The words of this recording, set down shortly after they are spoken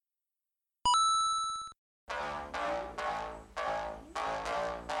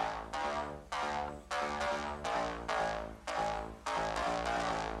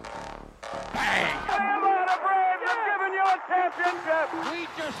We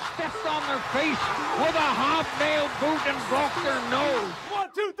just stepped on their face with a hobnail boot and broke their nose. 1,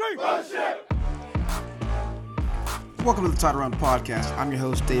 2, 3, run shit! Welcome to the Title Run Podcast. I'm your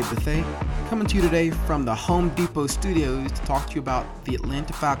host, Dave Bethay, coming to you today from the Home Depot studios to talk to you about the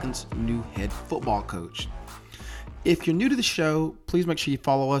Atlanta Falcons' new head football coach. If you're new to the show, please make sure you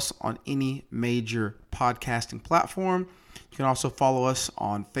follow us on any major podcasting platform. You can also follow us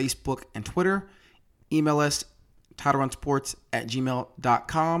on Facebook and Twitter. Email us,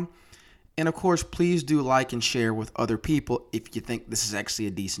 titlerunsports@gmail.com. And of course, please do like and share with other people if you think this is actually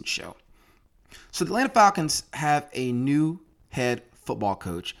a decent show. So the Atlanta Falcons have a new head football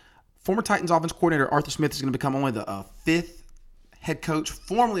coach. Former Titans offense coordinator Arthur Smith is going to become only the fifth head coach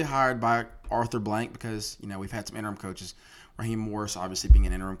formerly hired by Arthur Blank because, you know, we've had some interim coaches. Raheem Morris obviously being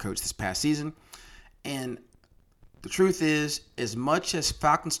an interim coach this past season. And the truth is, as much as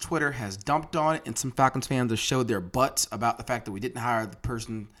Falcons Twitter has dumped on it and some Falcons fans have showed their butts about the fact that we didn't hire the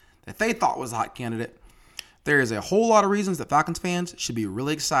person that they thought was a hot candidate, there is a whole lot of reasons that Falcons fans should be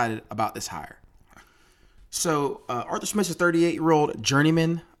really excited about this hire. So Arthur Smith is a 38-year-old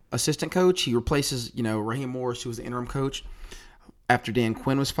journeyman assistant coach. He replaces, Raheem Morris, who was the interim coach after Dan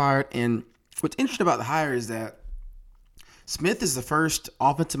Quinn was fired. And what's interesting about the hire is that Smith is the first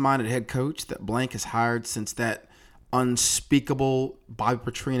offensive-minded head coach that Blank has hired since that unspeakable Bobby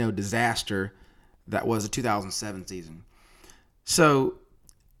Petrino disaster that was the 2007 season. So,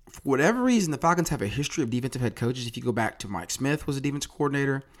 for whatever reason, the Falcons have a history of defensive head coaches. If you go back to Mike Smith was a defensive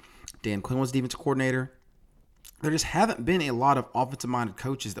coordinator, Dan Quinn was a defensive coordinator. There just haven't been a lot of offensive-minded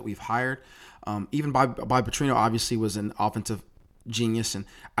coaches that we've hired. Even Bobby Petrino obviously was an offensive genius, and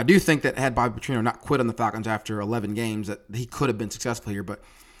I do think that had Bobby Petrino not quit on the Falcons after 11 games, that he could have been successful here. But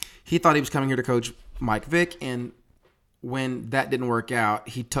he thought he was coming here to coach Mike Vick, and when that didn't work out,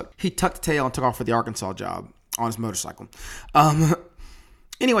 he tucked the tail and took off for the Arkansas job on his motorcycle.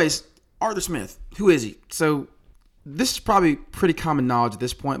 Anyways, Arthur Smith, who is he? So this is probably pretty common knowledge at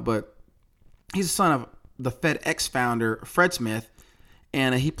this point, but he's the son of the FedEx founder, Fred Smith,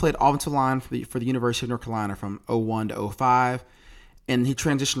 and he played offensive line for the University of North Carolina from 2001 to 2005, and he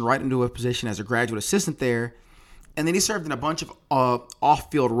transitioned right into a position as a graduate assistant there, and then he served in a bunch of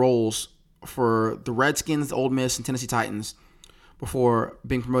off-field roles for the Redskins, Ole Miss, and Tennessee Titans before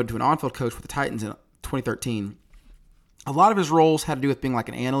being promoted to an on-field coach with the Titans in 2013. A lot of his roles had to do with being like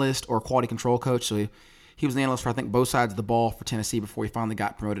an analyst or a quality control coach. So he was an analyst for, I think, both sides of the ball for Tennessee before he finally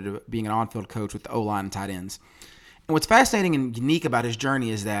got promoted to being an on-field coach with the O-line and tight ends. And what's fascinating and unique about his journey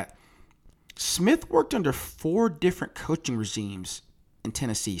is that Smith worked under 4 different coaching regimes in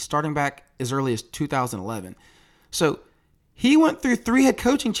Tennessee, starting back as early as 2011. So he went through 3 head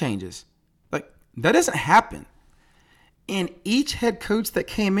coaching changes. That doesn't happen. And each head coach that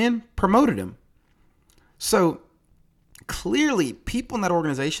came in promoted him. So clearly, people in that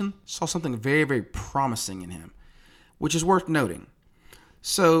organization saw something very, very promising in him, which is worth noting.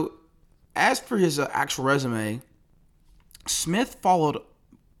 So as for his actual resume, Smith followed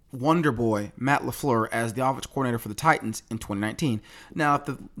Wonder Boy Matt LaFleur as the offensive coordinator for the Titans in 2019. Now, if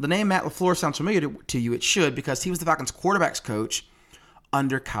the name Matt LaFleur sounds familiar to you, it should, because he was the Falcons quarterbacks coach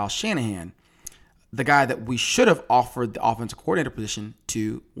under Kyle Shanahan, the guy that we should have offered the offensive coordinator position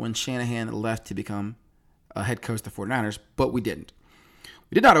to when Shanahan left to become a head coach of the 49ers, but we didn't.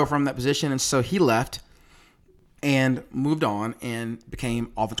 We did not offer him that position, and so he left and moved on and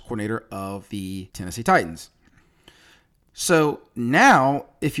became offensive coordinator of the Tennessee Titans. So now,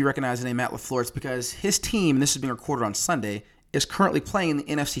 if you recognize the name Matt LaFleur, it's because his team, and this is being recorded on Sunday, is currently playing the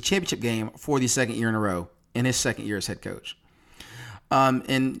NFC Championship game for the second year in a row in his second year as head coach.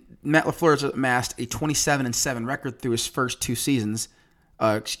 And Matt LaFleur has amassed a 27-7 record through his first 2 seasons,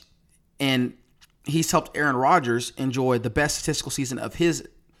 and he's helped Aaron Rodgers enjoy the best statistical season of his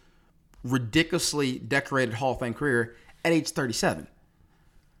ridiculously decorated Hall of Fame career at age 37.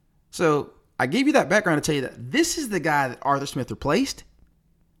 So I gave you that background to tell you that this is the guy that Arthur Smith replaced,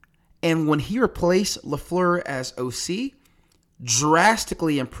 and when he replaced LaFleur as OC,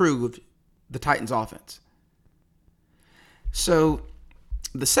 drastically improved the Titans' offense. So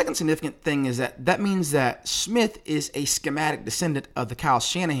the second significant thing is that means that Smith is a schematic descendant of the Kyle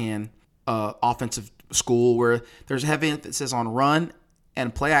Shanahan offensive school, where there's a heavy emphasis on run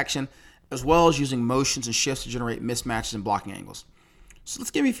and play action, as well as using motions and shifts to generate mismatches and blocking angles. So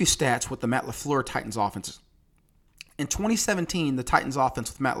let's give you a few stats with the Matt LaFleur Titans offense. In 2017, the Titans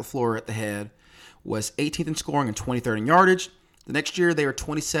offense with Matt LaFleur at the head was 18th in scoring and 23rd in yardage. The next year, they were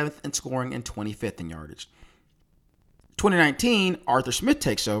 27th in scoring and 25th in yardage. 2019, Arthur Smith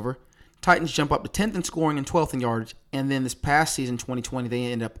takes over. Titans jump up to 10th in scoring and 12th in yardage. And then this past season, 2020, they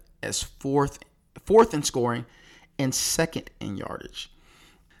end up as fourth in scoring and second in yardage.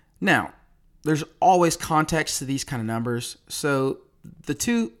 Now, there's always context to these kind of numbers. So the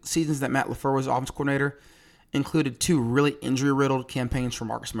 2 seasons that Matt LaFleur was offensive coordinator included 2 really injury-riddled campaigns for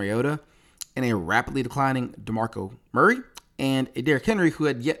Marcus Mariota and a rapidly declining DeMarco Murray and a Derrick Henry who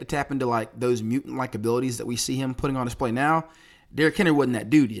had yet to tap into like those mutant-like abilities that we see him putting on display now. Derrick Henry wasn't that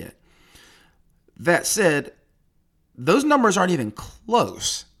dude yet. That said, those numbers aren't even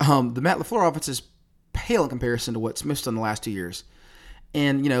close. The Matt LaFleur offense is pale in comparison to what Smith's done the last 2 years.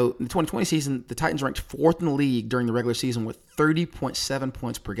 And, in the 2020 season, the Titans ranked 4th in the league during the regular season with 30.7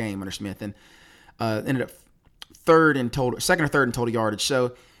 points per game under Smith and ended up second or third in total yardage.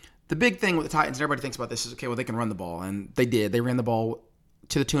 So the big thing with the Titans, and everybody thinks about this, is, okay, well, they can run the ball. And they did. They ran the ball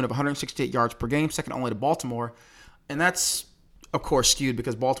to the tune of 168 yards per game, second only to Baltimore. And that's, of course, skewed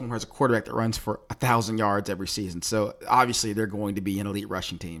because Baltimore has a quarterback that runs for 1,000 yards every season. So obviously they're going to be an elite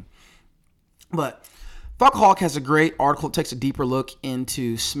rushing team. But Buck Hawk has a great article. It takes a deeper look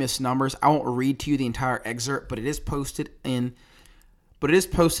into Smith's numbers. I won't read to you the entire excerpt, but it is posted in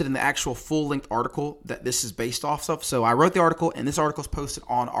the actual full-length article that this is based off of. So I wrote the article, and this article is posted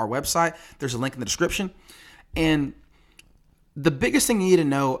on our website. There's a link in the description. And the biggest thing you need to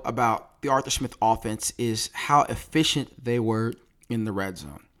know about the Arthur Smith offense is how efficient they were in the red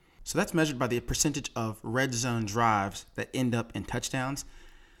zone. So that's measured by the percentage of red zone drives that end up in touchdowns.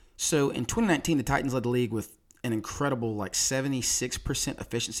 So in 2019, the Titans led the league with an incredible 76%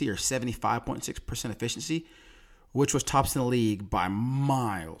 efficiency or 75.6% efficiency, which was tops in the league by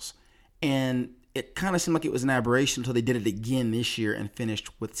miles. And it kind of seemed like it was an aberration until they did it again this year and finished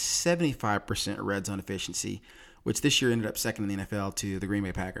with 75% red zone efficiency, which this year ended up second in the NFL to the Green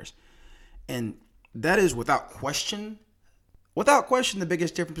Bay Packers. And that is without question the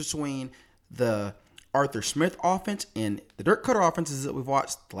biggest difference between the Arthur Smith offense and the Dirk Koetter offenses that we've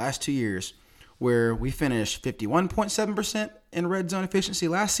watched the last 2 years, where we finished 51.7% in red zone efficiency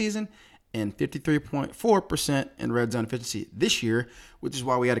last season and 53.4% in red zone efficiency this year, which is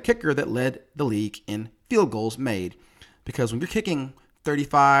why we had a kicker that led the league in field goals made. Because when you're kicking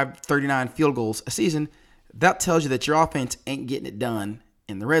 35, 39 field goals a season, that tells you that your offense ain't getting it done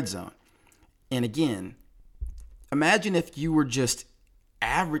in the red zone. And again, imagine if you were just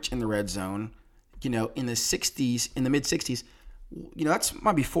average in the red zone, in the 60s, in the mid-60s, that's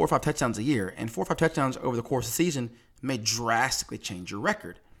might be 4 or 5 touchdowns a year. And 4 or 5 touchdowns over the course of the season may drastically change your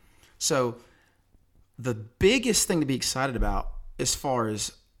record. So the biggest thing to be excited about as far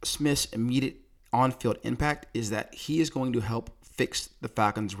as Smith's immediate on-field impact is that he is going to help fix the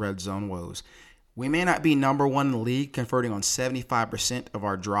Falcons' red zone woes. We may not be number 1 in the league, converting on 75% of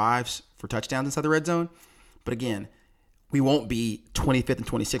our drives for touchdowns inside the red zone. But again, we won't be 25th and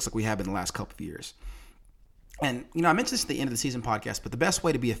 26th like we have in the last couple of years. And, I mentioned this at the end of the season podcast, but the best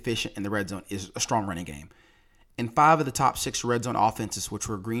way to be efficient in the red zone is a strong running game. In 5 of the top 6 red zone offenses, which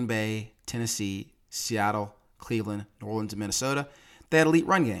were Green Bay, Tennessee, Seattle, Cleveland, New Orleans, and Minnesota, they had elite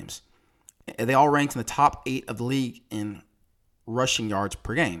run games. They all ranked in the top 8 of the league in rushing yards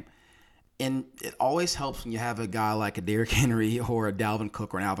per game. And it always helps when you have a guy like a Derrick Henry or a Dalvin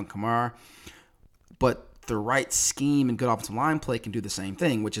Cook or an Alvin Kamara. But the right scheme and good offensive line play can do the same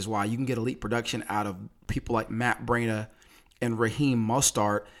thing, which is why you can get elite production out of people like Matt Breida and Raheem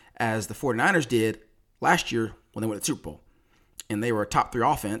Mostert, as the 49ers did last year when they went to the Super Bowl. And they were a top 3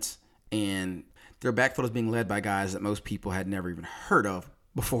 offense, and their backfield is being led by guys that most people had never even heard of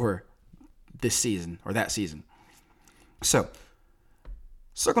before this season or that season. So,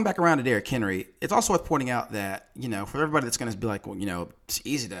 circling back around to Derrick Henry, it's also worth pointing out that, for everybody that's going to be like, well, it's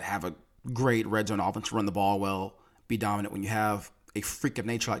easy to have a great red zone offense, run the ball well, be dominant when you have a freak of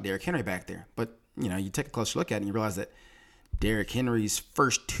nature like Derrick Henry back there. But, you take a closer look at it and you realize that Derrick Henry's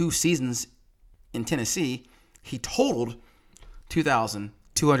first 2 seasons in Tennessee, he totaled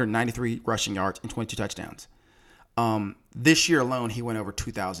 2,293 rushing yards and 22 touchdowns. This year alone, he went over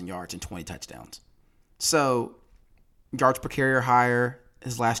 2,000 yards and 20 touchdowns. So, yards per carrier higher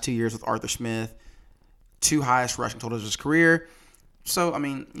his last 2 years with Arthur Smith, 2 highest rushing totals of his career. So,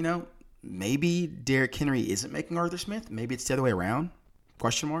 maybe Derrick Henry isn't making Arthur Smith. Maybe it's the other way around, ?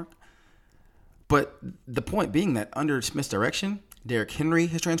 But the point being that under Smith's direction, Derrick Henry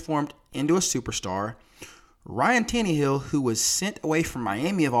has transformed into a superstar. Ryan Tannehill, who was sent away from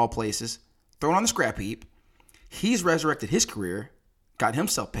Miami of all places, thrown on the scrap heap, he's resurrected his career, got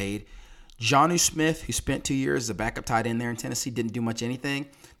himself paid. Jonnu Smith, who spent 2 years as a backup tight end there in Tennessee, didn't do much anything,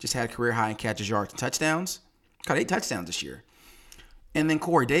 just had a career high in catches, yards, and touchdowns. Got 8 touchdowns this year. And then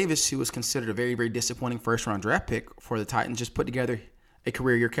Corey Davis, who was considered a very, very disappointing first-round draft pick for the Titans, just put together a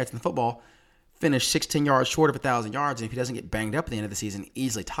career year catching the football, finished 16 yards short of 1,000 yards, and if he doesn't get banged up at the end of the season,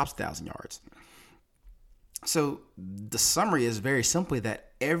 easily tops 1,000 yards. So the summary is very simply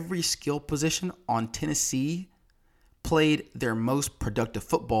that every skill position on Tennessee played their most productive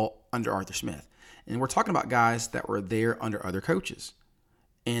football under Arthur Smith. And we're talking about guys that were there under other coaches.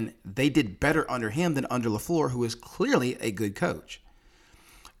 And they did better under him than under LaFleur, who is clearly a good coach.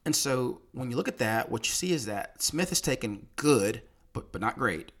 And so when you look at that, what you see is that Smith has taken good, but not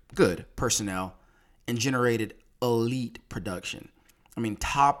great, good personnel and generated elite production. I mean,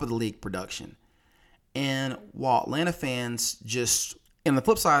 top of the league production. And while Atlanta fans just, and the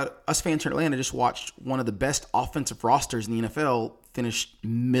flip side, us fans here in Atlanta just watched one of the best offensive rosters in the NFL finish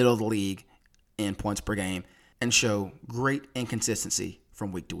middle of the league in points per game and show great inconsistency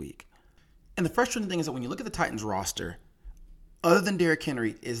from week to week. And the frustrating thing is that when you look at the Titans roster, other than Derrick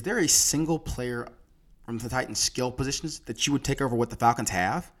Henry, is there a single player from the Titans skill positions that you would take over what the Falcons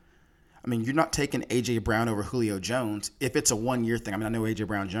have? I mean, you're not taking A.J. Brown over Julio Jones if it's a one-year thing. I mean, I know A.J.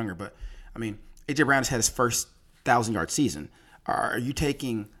 Brown's younger, but I mean, A.J. Brown has had his first 1,000-yard season. Are you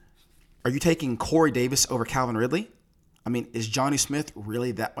taking Corey Davis over Calvin Ridley? I mean, is Johnny Smith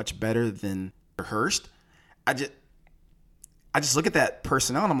really that much better than Hurst? I just look at that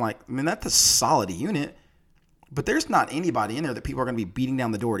personnel and I'm like, I mean, that's a solid unit. But there's not anybody in there that people are going to be beating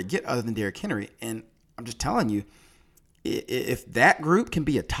down the door to get other than Derrick Henry. And I'm just telling you, if that group can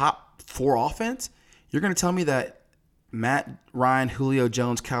be a top 4 offense, you're going to tell me that Matt Ryan, Julio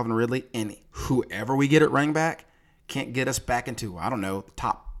Jones, Calvin Ridley, and whoever we get at running back can't get us back into, I don't know,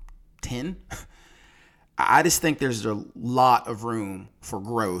 top 10? I just think there's a lot of room for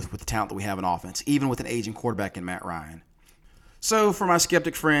growth with the talent that we have in offense, even with an aging quarterback in Matt Ryan. So for my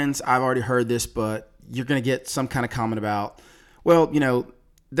skeptic friends, I've already heard this, but you're going to get some kind of comment about, well,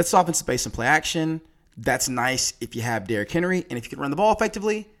 this offense is based on play action. That's nice if you have Derrick Henry and if you can run the ball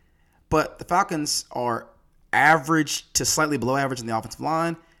effectively. But the Falcons are average to slightly below average in the offensive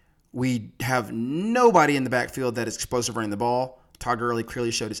line. We have nobody in the backfield that is explosive running the ball. Todd Gurley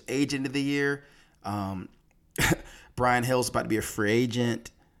clearly showed his age into the year. Brian Hill's about to be a free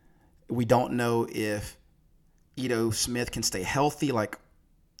agent. We don't know if Ito Smith can stay healthy. Like,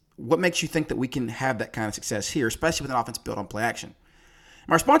 what makes you think that we can have that kind of success here, especially with an offense built on play action?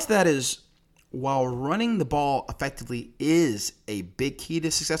 My response to that is, while running the ball effectively is a big key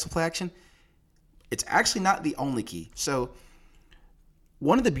to successful play action, it's actually not the only key. So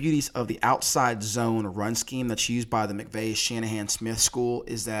one of the beauties of the outside zone run scheme that's used by the McVay, Shanahan, Smith school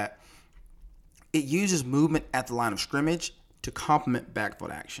is that it uses movement at the line of scrimmage to complement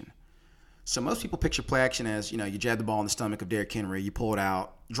backfield action. So most people picture play action as, you jab the ball in the stomach of Derrick Henry, you pull it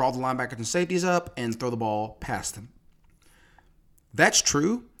out, draw the linebackers and safeties up, and throw the ball past them. That's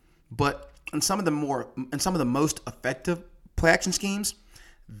true, but in some of the most effective play action schemes,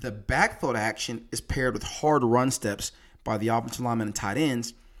 the backfield action is paired with hard run steps by the offensive linemen and tight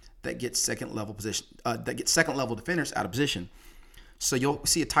ends that get second level defenders out of position. So you'll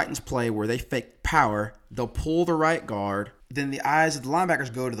see a Titans play where they fake power, they'll pull the right guard, then the eyes of the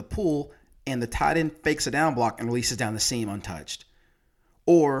linebackers go to the pull, and the tight end fakes a down block and releases down the seam untouched.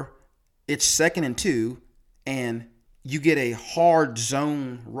 Or it's 2nd and 2, and you get a hard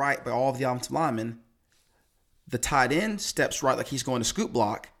zone right by all of the offensive linemen. The tight end steps right like he's going to scoop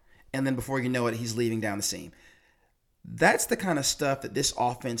block, and then before you know it, he's leaving down the seam. That's the kind of stuff that this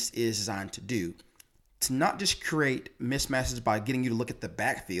offense is designed to do. To not just create mismatches by getting you to look at the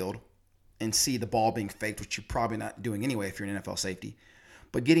backfield and see the ball being faked, which you're probably not doing anyway if you're an NFL safety,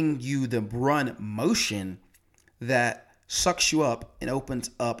 but getting you the run motion that sucks you up and opens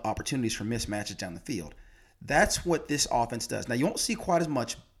up opportunities for mismatches down the field. That's what this offense does. Now, you won't see quite as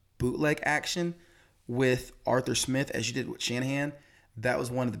much bootleg action with Arthur Smith as you did with Shanahan. That was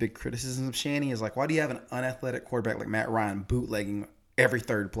one of the big criticisms of Shanahan, is like, why do you have an unathletic quarterback like Matt Ryan bootlegging every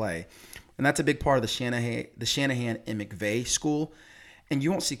third play? And that's a big part of the Shanahan and McVay school. And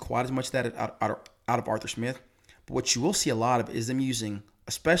you won't see quite as much of that out of Arthur Smith. But what you will see a lot of is them using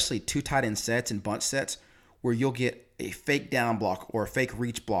especially 2 tight end sets and bunch sets where you'll get a fake down block or a fake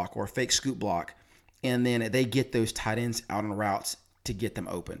reach block or a fake scoop block. And then they get those tight ends out on routes to get them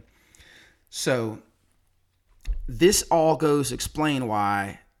open. So this all goes to explain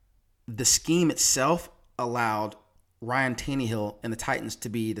why the scheme itself allowed Ryan Tannehill and the Titans to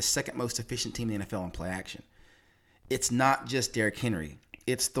be the second most efficient team in the NFL in play action. It's not just Derrick Henry.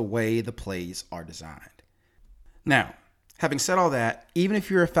 It's the way the plays are designed. Now, having said all that, even if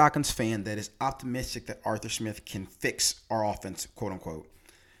you're a Falcons fan that is optimistic that Arthur Smith can fix our offense, quote unquote,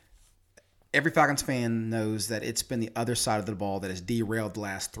 every Falcons fan knows that it's been the other side of the ball that has derailed the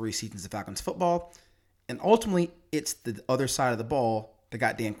last 3 seasons of Falcons football. And ultimately, it's the other side of the ball that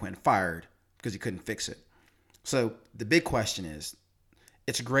got Dan Quinn fired because he couldn't fix it. So the big question is,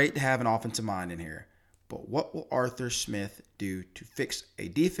 it's great to have an offensive mind in here, but what will Arthur Smith do to fix a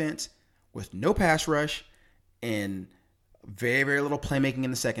defense with no pass rush and very, very little playmaking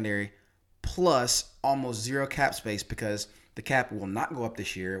in the secondary, plus almost zero cap space because the cap will not go up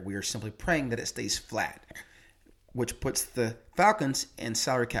this year. We are simply praying that it stays flat, which puts the Falcons in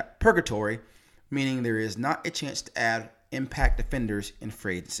salary cap purgatory, meaning there is not a chance to add impact defenders in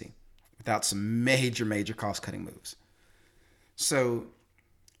free agency without some major, major cost-cutting moves. So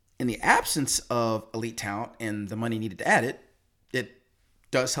in the absence of elite talent and the money needed to add it, it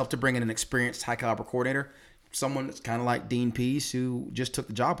does help to bring in an experienced high-caliber coordinator, someone that's kind of like Dean Pease, who just took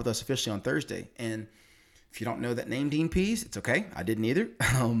the job with us officially on Thursday. And if you don't know that name, Dean Pease, it's okay. I didn't either.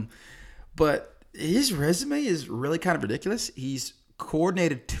 But his resume is really kind of ridiculous. He's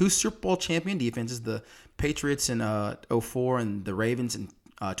coordinated 2 Super Bowl champion defenses, the Patriots in 2004 and the Ravens in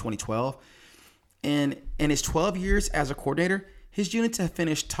 2012. And in his 12 years as a coordinator, his units have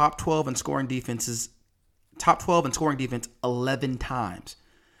finished top 12 in scoring defense 11 times.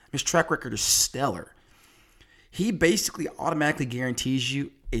 His track record is stellar. He basically automatically guarantees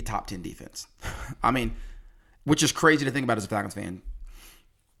you a top 10 defense. I mean, which is crazy to think about as a Falcons fan.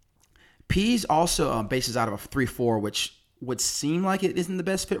 Pease also bases out of a 3-4, which would seem like it isn't the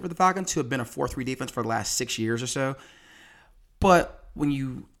best fit for the Falcons, who have been a 4-3 defense for the last 6 years or so. But when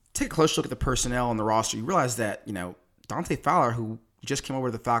you take a close look at the personnel on the roster, you realize that, Dante Fowler, who just came over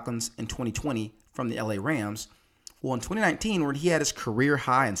to the Falcons in 2020 from the LA Rams, well, in 2019, when he had his career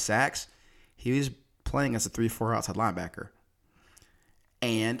high in sacks, he was playing as a 3-4 outside linebacker.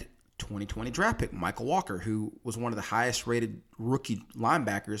 And 2020 draft pick Michael Walker, who was one of the highest rated rookie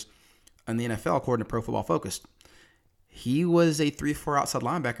linebackers in the NFL according to Pro Football Focus. He was a 3-4 outside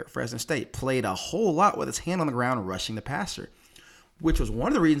linebacker at Fresno State, played a whole lot with his hand on the ground rushing the passer, which was one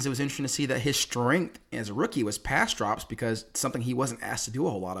of the reasons it was interesting to see that his strength as a rookie was pass drops, because it's something he wasn't asked to do a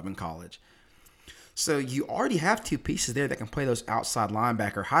whole lot of in college. So you already have 2 pieces there that can play those outside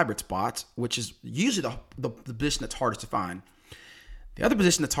linebacker hybrid spots, which is usually the position that's hardest to find. The other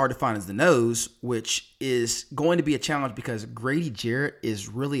position that's hard to find is the nose, which is going to be a challenge because Grady Jarrett is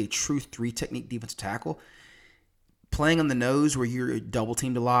really a true 3 technique defensive tackle. Playing on the nose where you're double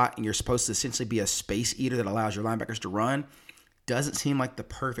teamed a lot and you're supposed to essentially be a space eater that allows your linebackers to run doesn't seem like the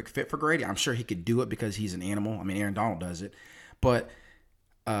perfect fit for Grady. I'm sure he could do it because he's an animal. I mean, Aaron Donald does it. But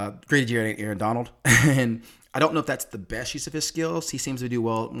Grady Jarrett ain't Aaron Donald. And I don't know if that's the best use of his skills. He seems to do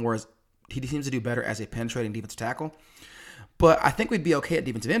better as a penetrating defensive tackle. But I think we'd be okay at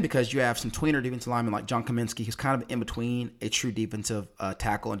defensive end because you have some tweener defensive linemen like John Kaminsky, who's kind of in between a true defensive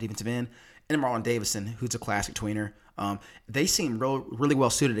tackle and defensive end, and Marlon Davison, who's a classic tweener. They seem really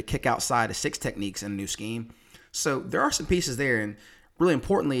well suited to kick outside of 6 techniques in a new scheme. So there are some pieces there, and really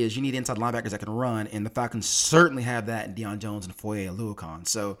importantly is you need inside linebackers that can run, and the Falcons certainly have that in Deion Jones and Foye Oluokun.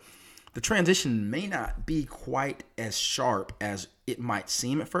 So the transition may not be quite as sharp as it might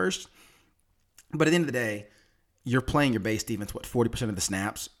seem at first, but at the end of the day, you're playing your base defense, 40% of the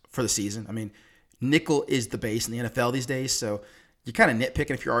snaps for the season. I mean, nickel is the base in the NFL these days, so you're kind of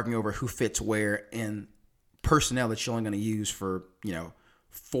nitpicking if you're arguing over who fits where in personnel that you're only going to use for,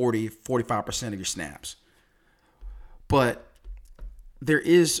 40, 45% of your snaps. But there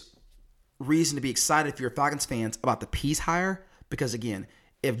is reason to be excited if you're Falcons fans about the Pease hire, because again,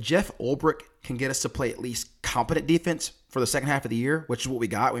 if Jeff Ulbrich can get us to play at least competent defense for the second half of the year, which is what we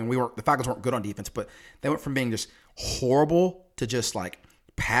got. I mean, the Falcons weren't good on defense, but they went from being just horrible to just like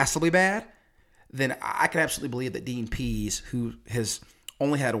passably bad. Then I can absolutely believe that Dean Pease, who has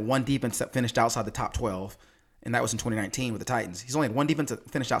only had 1 defense that finished outside the top 12, and that was in 2019 with the Titans. He's only had 1 defense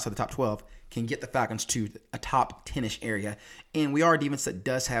that finished outside the top 12, can get the Falcons to a top 10-ish area. And we are a defense that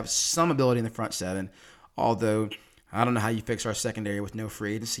does have some ability in the front 7, although I don't know how you fix our secondary with no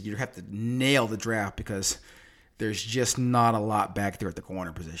free agency. You have to nail the draft because there's just not a lot back there at the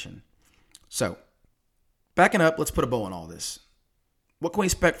corner position. So, backing up, let's put a bow on all this. What can we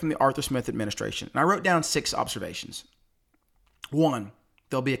expect from the Arthur Smith administration? And I wrote down 6 observations. 1,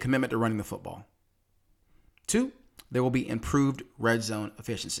 there'll be a commitment to running the football. 2, there will be improved red zone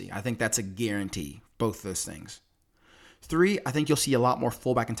efficiency. I think that's a guarantee, both those things. 3, I think you'll see a lot more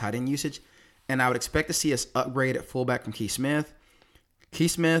fullback and tight end usage, and I would expect to see us upgrade at fullback from Keith Smith.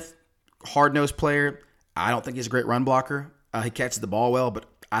 Keith Smith, hard-nosed player. I don't think he's a great run blocker. He catches the ball well, but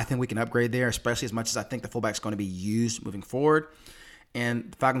I think we can upgrade there, especially as much as I think the fullback's going to be used moving forward.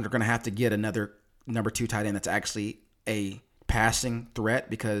 And the Falcons are going to have to get another number 2 tight end that's actually a passing threat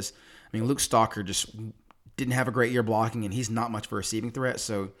because, Luke Stalker just didn't have a great year blocking, and he's not much of a receiving threat.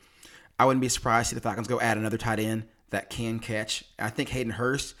 So I wouldn't be surprised to see the Falcons go add another tight end that can catch. I think Hayden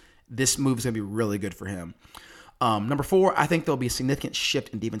Hurst, this move is going to be really good for him. Number 4, I think there'll be a significant shift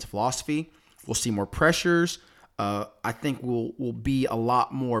in defensive philosophy. We'll see more pressures. I think we'll be a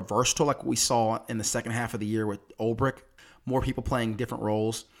lot more versatile, like what we saw in the second half of the year with Ulbrich. More people playing different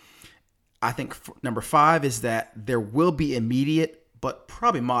roles. I think number 5 is that there will be immediate, but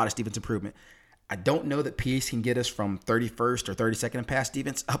probably modest defense improvement. I don't know that Peace can get us from 31st or 32nd in pass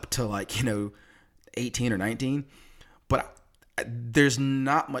defense up to 18 or 19, but there's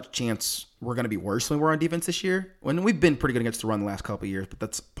not much chance we're going to be worse than we were on defense this year. When we've been pretty good against the run the last couple of years, but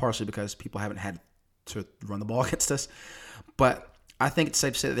that's partially because people haven't had to run the ball against us. But I think it's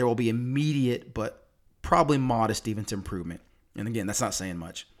safe to say that there will be immediate, but probably modest defense improvement. And again, that's not saying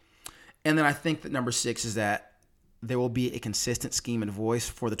much. And then I think that number 6 is that there will be a consistent scheme and voice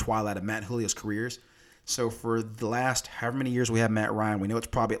for the twilight of Matt and Julio's careers. So for the last however many years we have Matt Ryan, we know it's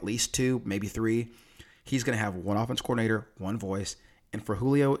probably at least 2, maybe 3. He's going to have one offense coordinator, one voice. And for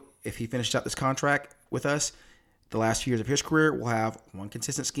Julio, if he finishes out this contract with us, the last few years of his career, we'll have one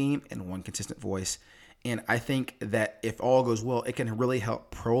consistent scheme and one consistent voice. And I think that if all goes well, it can really help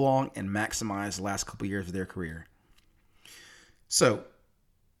prolong and maximize the last couple of years of their career. So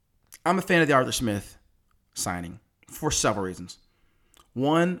I'm a fan of the Arthur Smith signing for several reasons.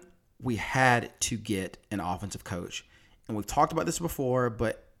 One, we had to get an offensive coach. And we've talked about this before,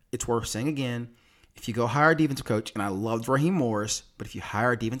 but it's worth saying again. If you go hire a defensive coach, and I loved Raheem Morris, but if you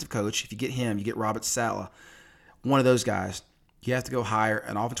hire a defensive coach, if you get him, you get Robert Saleh, one of those guys, you have to go hire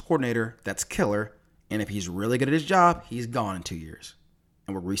an offensive coordinator that's killer. And if he's really good at his job, he's gone in 2 years.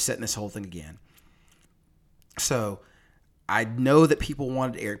 And we're resetting this whole thing again. So I know that people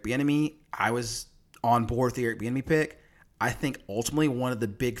wanted Eric Bieniemy. I was on board with the Eric Bieniemy pick. I think ultimately one of the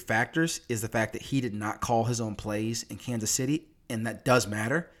big factors is the fact that he did not call his own plays in Kansas City, and that does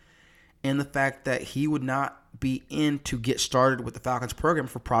matter. And the fact that he would not be in to get started with the Falcons program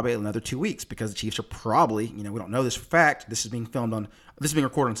for probably another 2 weeks, because the Chiefs are probably, we don't know this for fact. This is being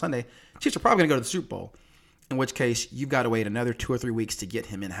recorded on Sunday. Chiefs are probably going to go to the Super Bowl, in which case you've got to wait another 2 or 3 weeks to get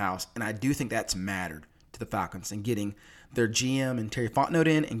him in-house. And I do think that's mattered to the Falcons and getting their GM and Terry Fontenot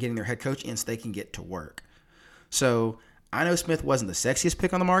in and getting their head coach in so they can get to work. So I know Smith wasn't the sexiest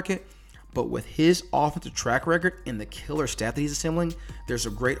pick on the market, but with his offensive track record and the killer staff that he's assembling, there's a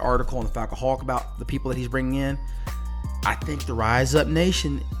great article in the Falcoholic about the people that he's bringing in. I think the Rise Up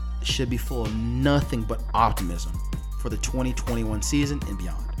Nation should be full of nothing but optimism for the 2021 season and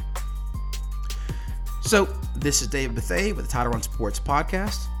beyond. So this is David Bethay with the Title Run Sports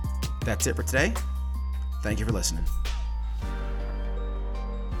Podcast. That's it for today. Thank you for listening.